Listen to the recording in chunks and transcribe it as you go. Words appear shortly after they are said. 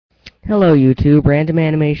Hello YouTube, Random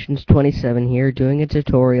Animations 27 here, doing a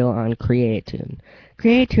tutorial on Creatoon.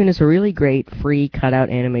 Creatoon is a really great free cutout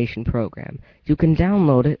animation program. You can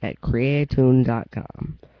download it at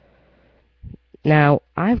creatoon.com. Now,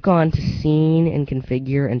 I've gone to Scene and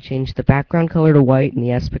Configure and changed the background color to white and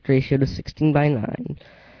the aspect ratio to 16:9.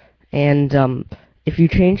 And if you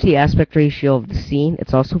change the aspect ratio of the scene,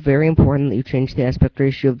 it's also very important that you change the aspect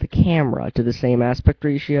ratio of the camera to the same aspect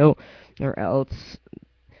ratio, or else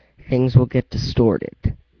things will get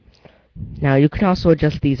distorted. Now, you can also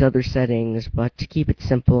adjust these other settings, but to keep it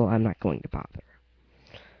simple, I'm not going to bother.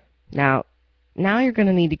 Now you're going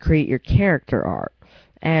to need to create your character art.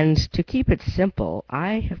 And to keep it simple,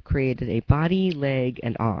 I have created a body, leg,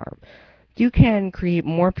 and arm. You can create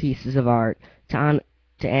more pieces of art to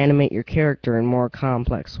animate your character in more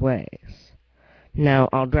complex ways. Now,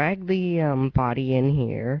 I'll drag the body in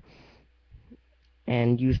here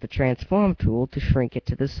and use the transform tool to shrink it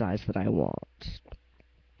to the size that I want.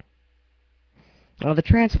 Now, the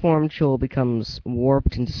transform tool becomes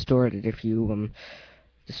warped and distorted if you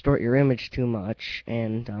distort your image too much,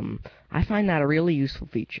 and I find that a really useful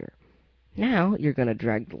feature. Now, you're going to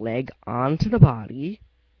drag the leg onto the body,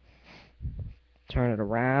 turn it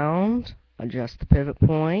around, adjust the pivot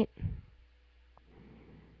point,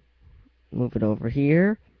 move it over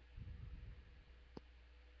here,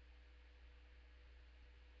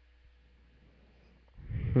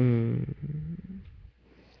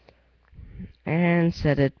 and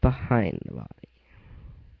set it behind the body.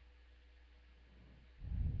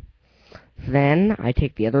 Then, I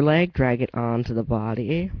take the other leg, drag it onto the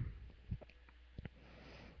body,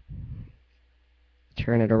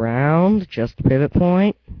 turn it around, adjust the pivot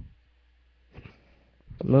point,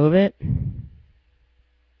 move it,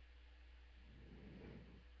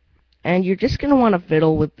 and you're just going to want to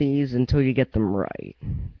fiddle with these until you get them right.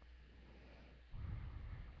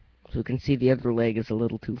 So you can see the other leg is a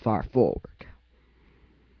little too far forward.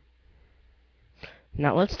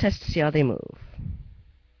 Now let's test to see how they move.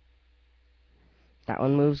 That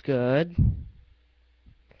one moves good.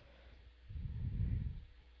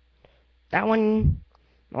 That one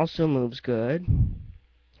also moves good.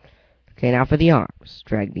 Okay, now for the arms.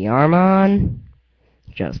 Drag the arm on,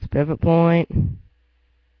 adjust the pivot point,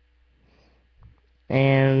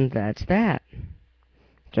 and that's that.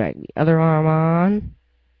 Drag the other arm on,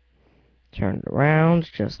 turn it around,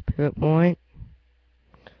 adjust the pivot point,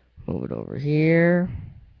 move it over here,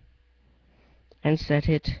 and set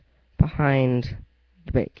it behind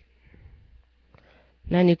the bacon.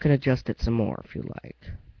 Then you can adjust it some more if you like.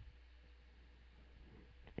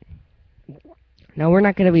 Now we're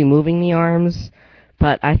not going to be moving the arms,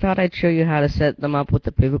 but I thought I'd show you how to set them up with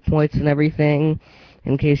the pivot points and everything,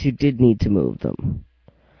 in case you did need to move them.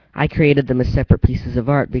 I created them as separate pieces of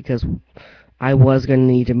art because I was going to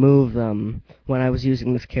need to move them when I was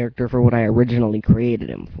using this character for what I originally created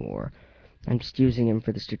him for. I'm just using him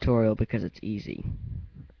for this tutorial because it's easy.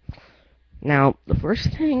 Now, the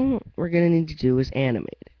first thing we're going to need to do is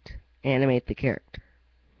animate it. Animate the character.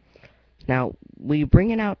 Now, we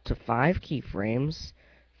bring it out to 5 keyframes,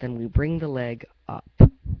 then we bring the leg up.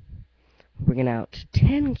 Bring it out to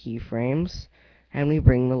 10 keyframes, and we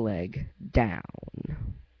bring the leg down.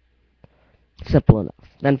 Simple enough.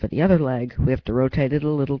 Then for the other leg, we have to rotate it a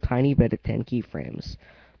little tiny bit at 10 keyframes.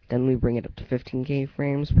 Then we bring it up to 15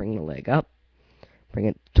 keyframes, bring the leg up. Bring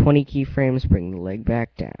it to 20 keyframes, bring the leg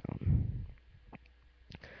back down.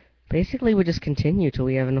 Basically, we just continue till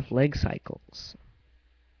we have enough leg cycles.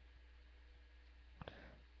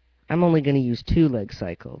 I'm only going to use 2 leg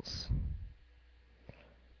cycles.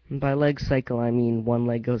 And by leg cycle, I mean one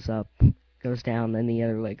leg goes up, goes down, then the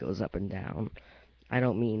other leg goes up and down. I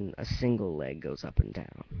don't mean a single leg goes up and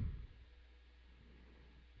down.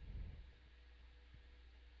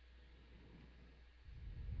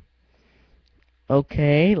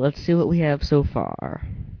 Okay, let's see what we have so far.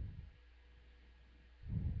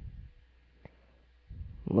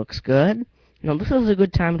 Looks good. Now this is a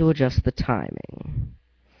good time to adjust the timing.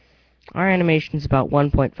 Our animation is about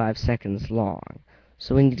 1.5 seconds long,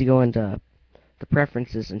 so we need to go into the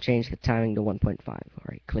preferences and change the timing to 1.5.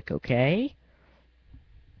 Alright, click OK.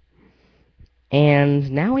 And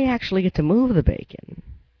now we actually get to move the bacon.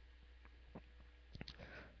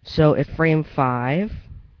 So at frame 5,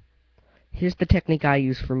 here's the technique I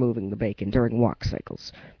use for moving the bacon during walk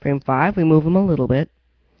cycles. Frame 5, we move him a little bit.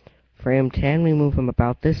 Frame 10, we move him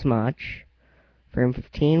about this much. Frame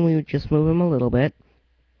 15, we just move him a little bit.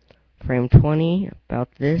 Frame 20, about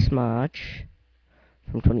this much.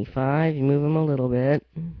 Frame 25, you move him a little bit.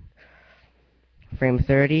 Frame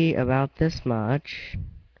 30, about this much.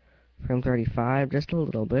 Frame 35, just a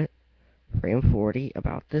little bit. Frame 40,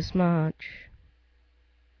 about this much.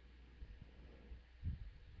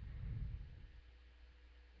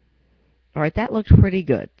 Alright, that looks pretty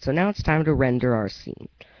good. So now it's time to render our scene.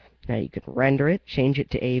 Now you can render it, change it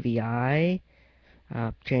to AVI,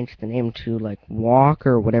 change the name to like walk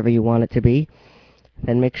or whatever you want it to be.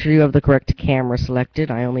 Then make sure you have the correct camera selected.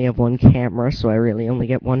 I only have one camera, so I really only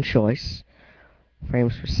get one choice.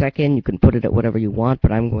 Frames per second, you can put it at whatever you want,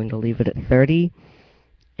 but I'm going to leave it at 30.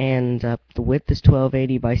 And the width is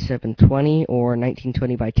 1280 by 720 or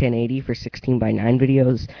 1920 by 1080 for 16 by 9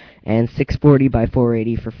 videos, and 640 by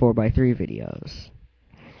 480 for 4 by 3 videos.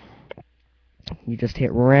 You just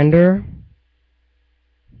hit render.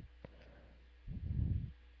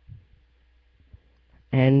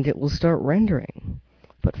 And it will start rendering.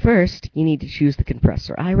 But first, you need to choose the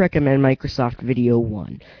compressor. I recommend Microsoft Video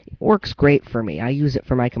 1. It works great for me. I use it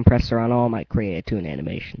for my compressor on all my Creatoon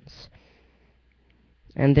animations.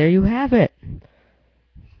 And there you have it.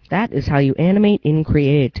 That is how you animate in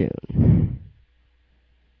Creatoon.